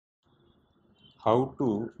How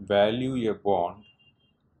to value a bond?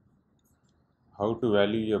 How to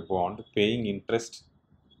value a bond paying interest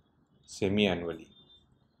semi-annually?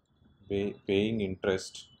 Paying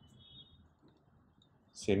interest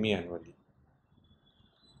semi-annually.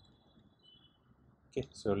 Okay,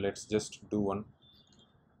 so let's just do one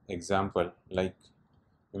example. Like,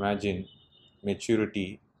 imagine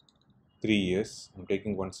maturity 3 years. I'm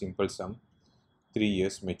taking one simple sum. 3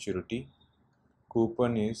 years maturity.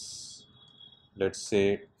 Coupon is, let's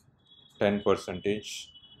say, 10 percentage.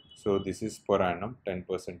 So this is per annum, 10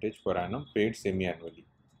 percentage per annum, paid semi-annually.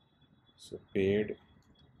 So paid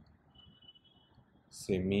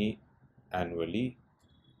semi-annually,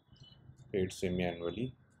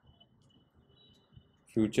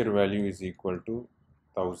 future value is equal to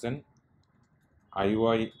 1000.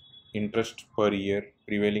 IY interest per year,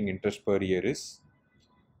 prevailing interest per year is,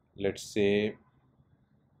 let's say,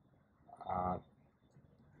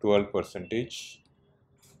 12 percentage.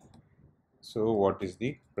 So what is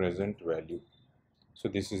the present value? So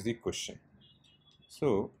this is the question.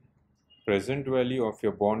 So present value of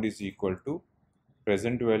your bond is equal to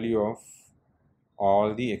present value of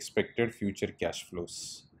all the expected future cash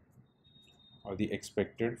flows, or the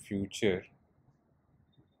expected future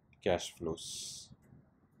cash flows.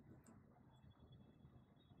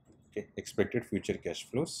 Okay, expected future cash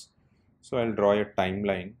flows. So I'll draw a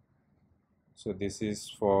timeline. So this is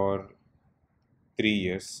for 3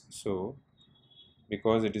 years. So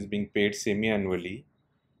because it is being paid semi-annually,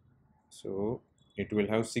 so it will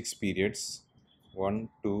have 6 periods. 1,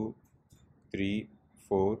 2, 3,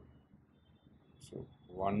 4. So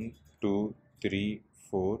 1, 2, 3,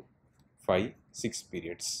 4, 5, 6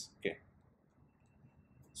 periods. Okay.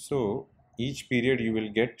 So each period you will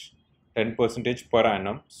get 10 percentage per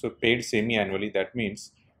annum. So paid semi-annually, that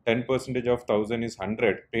means 10 percentage of 1000 is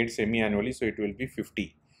 100, paid semi-annually, so it will be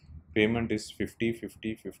 50. Payment is 50,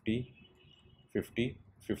 50, 50, 50,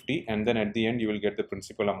 50, and then at the end you will get the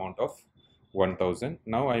principal amount of 1000.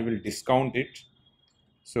 Now I will discount it.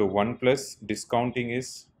 So 1 plus discounting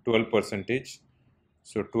is 12 percentage.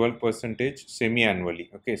 So 12 percentage semi-annually.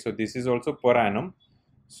 Okay, so this is also per annum.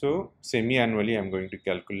 So semi-annually I'm going to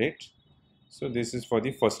calculate. So this is for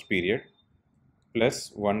the first period,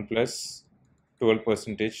 plus 1 plus 12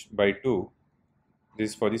 percentage by 2.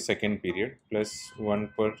 This is for the second period, plus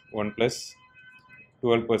 1 plus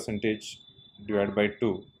 12 percentage divided by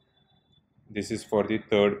 2. This is for the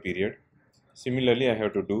third period. Similarly, I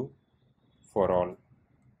have to do for all.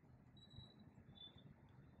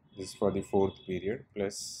 This is for the fourth period,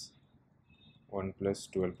 plus 1 plus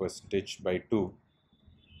 12 percentage by 2.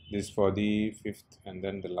 This is for the fifth, and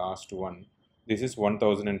then the last one. This is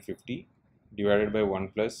 1050 divided by 1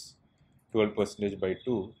 plus 12 percentage by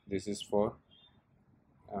 2. This is for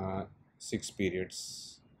 6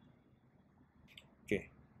 periods. Okay.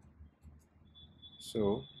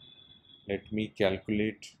 So let me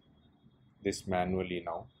calculate this manually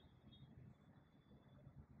now.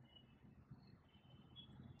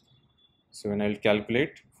 So when I'll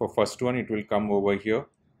calculate for first one, it will come over here.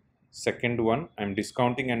 Second one, I'm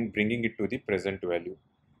discounting and bringing it to the present value.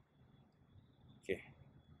 Okay.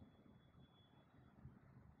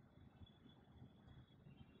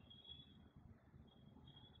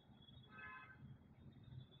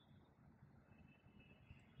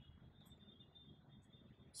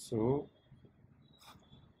 So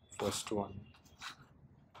first one.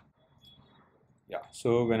 Yeah.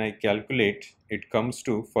 So when I calculate, it comes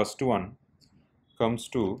to, first one comes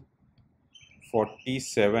to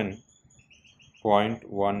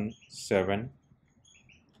 47.17.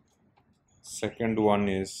 Second one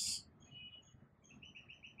is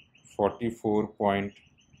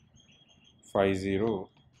 44.50.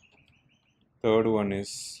 Third one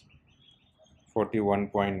is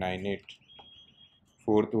 41.98.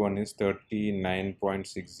 Fourth one is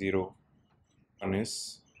 39.60. One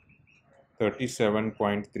is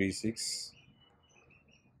 37.36.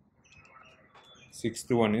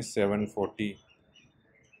 Sixth one is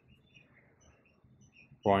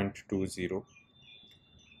 740.20.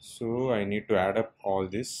 So I need to add up all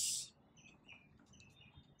this.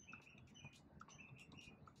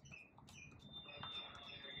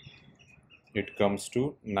 It comes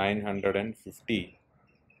to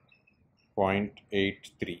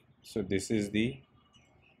 950.83. So this is the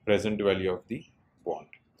present value of the bond.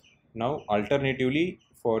 Now alternatively,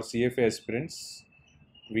 for CFA aspirants,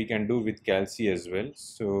 we can do with Calci as well.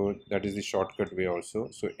 So that is the shortcut way also.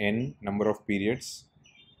 So N number of periods,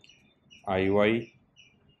 IY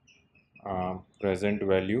present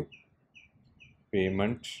value,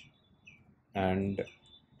 payment, and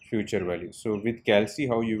future value. So with Calci,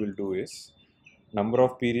 how you will do is number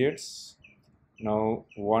of periods, Now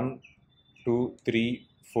 1, 2, 3,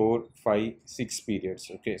 4, 5, 6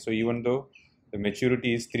 periods. Okay, so even though the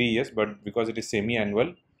maturity is 3 years, but because it is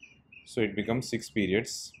semi-annual, so it becomes 6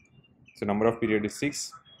 periods. So number of period is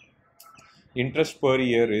 6. Interest per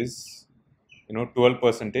year is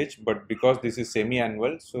 12%, but because this is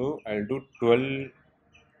semi-annual, so I'll do 12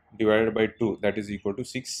 divided by 2, that is equal to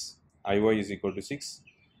 6. IY is equal to 6.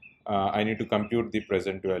 I need to compute the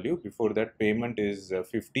present value. Before that, payment is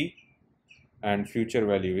 50 and future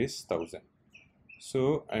value is 1000.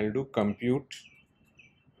 So I'll do compute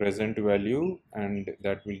present value, and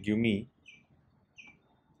that will give me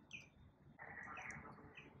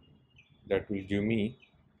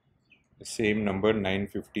the same number,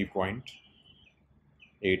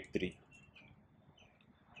 950.83.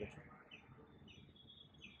 Okay.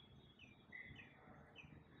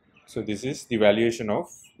 So this is the valuation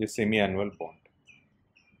of the semi-annual bond.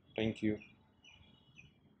 Thank you.